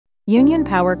Union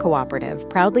Power Cooperative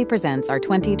proudly presents our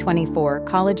 2024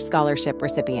 College Scholarship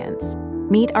recipients.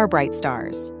 Meet our bright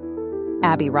stars.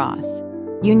 Abby Ross,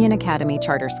 Union Academy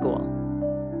Charter School.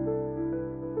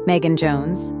 Megan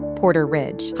Jones, Porter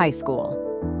Ridge High School.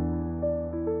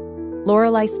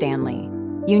 Lorelei Stanley,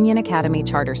 Union Academy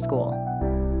Charter School.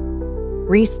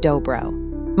 Reese Dobro,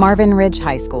 Marvin Ridge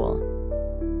High School.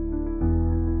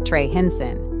 Trey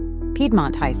Hinson,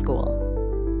 Piedmont High School.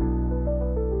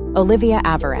 Olivia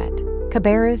Averett,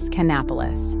 Cabarrus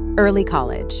Kannapolis, Early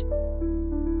College.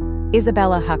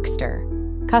 Isabella Huckster,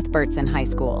 Cuthbertson High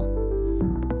School.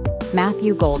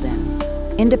 Matthew Golden,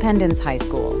 Independence High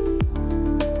School.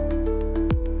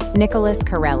 Nicholas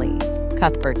Corelli,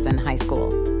 Cuthbertson High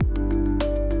School.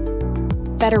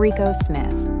 Federico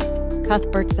Smith,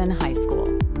 Cuthbertson High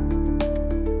School.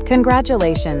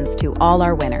 Congratulations to all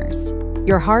our winners.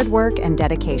 Your hard work and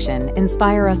dedication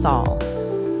inspire us all.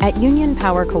 At Union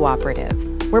Power Cooperative,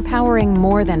 we're powering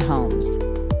more than homes.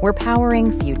 We're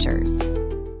powering futures.